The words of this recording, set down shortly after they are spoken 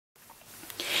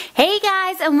Hey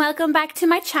guys, and welcome back to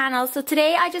my channel. So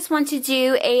today I just want to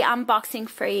do a unboxing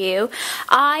for you.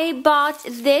 I bought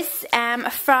this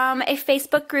from a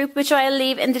Facebook group which I'll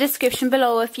leave in the description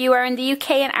below. If you are in the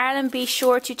UK and Ireland, be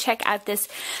sure to check out this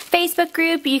Facebook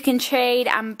group. You can trade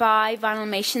and buy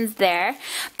Vinylmations there.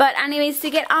 But anyways, to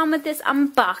get on with this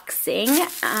unboxing,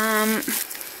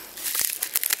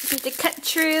 need to cut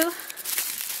through.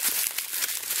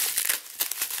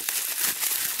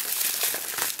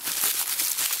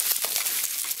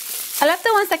 I love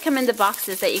the ones that come in the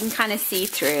boxes that you can kind of see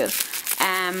through.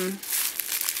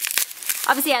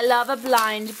 Obviously I love a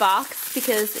blind box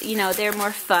because, you know, they're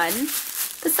more fun.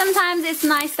 But sometimes it's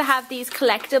nice to have these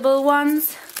collectible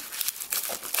ones.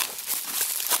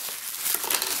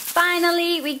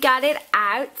 Finally, we got it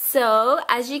out. So,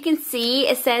 as you can see,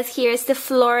 it says here is the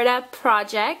Florida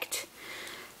Project.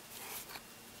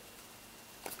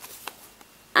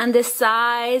 And this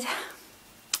side,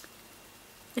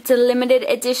 it's a limited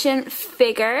edition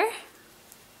figure.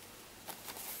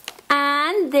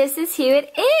 And this is who it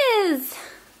is.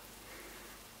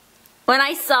 When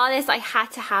I saw this, I had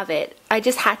to have it. I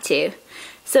just had to.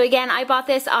 So again, I bought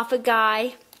this off a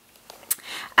guy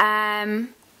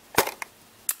on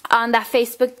that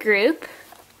Facebook group.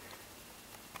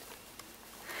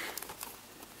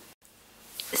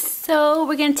 So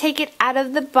we're going to take it out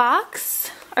of the box,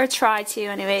 or try to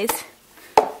anyways.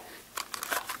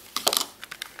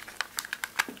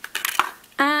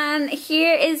 And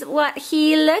here is what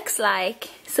he looks like.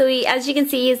 So he, as you can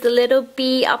see, he has the little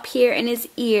bee up here in his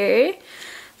ear.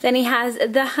 Then he has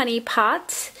the honey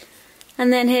pot.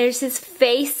 And then here's his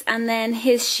face, and then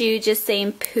his shoe just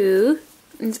saying Pooh.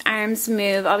 His arms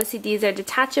move. Obviously these are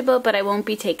detachable, but I won't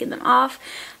be taking them off.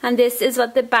 And this is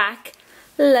what the back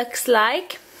looks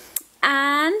like.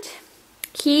 And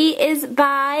he is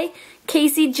by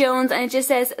Casey Jones, and it just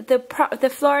says the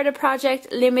Florida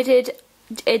Project Limited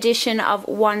Edition of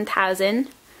 1000.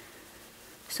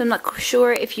 So I'm not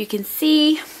sure if you can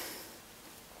see.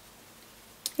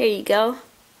 There you go.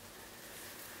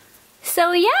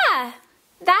 So yeah,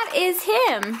 that is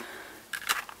him.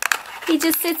 He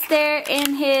just sits there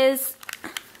in his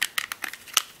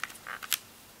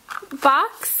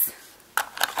box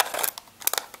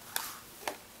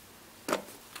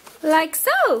like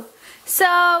so.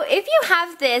 So if you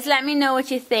have this, let me know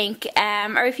what you think,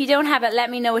 or if you don't have it, let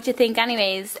me know what you think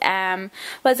anyways.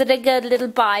 Was it a good little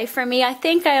buy for me? I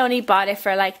think I only bought it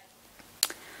for like,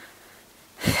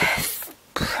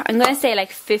 I'm going to say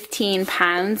like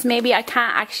 £15 maybe. I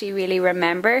can't actually really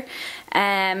remember.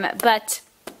 But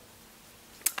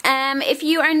if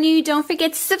you are new, don't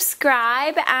forget to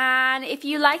subscribe, and if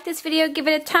you like this video, give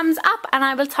it a thumbs up, and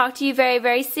I will talk to you very,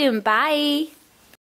 very soon. Bye!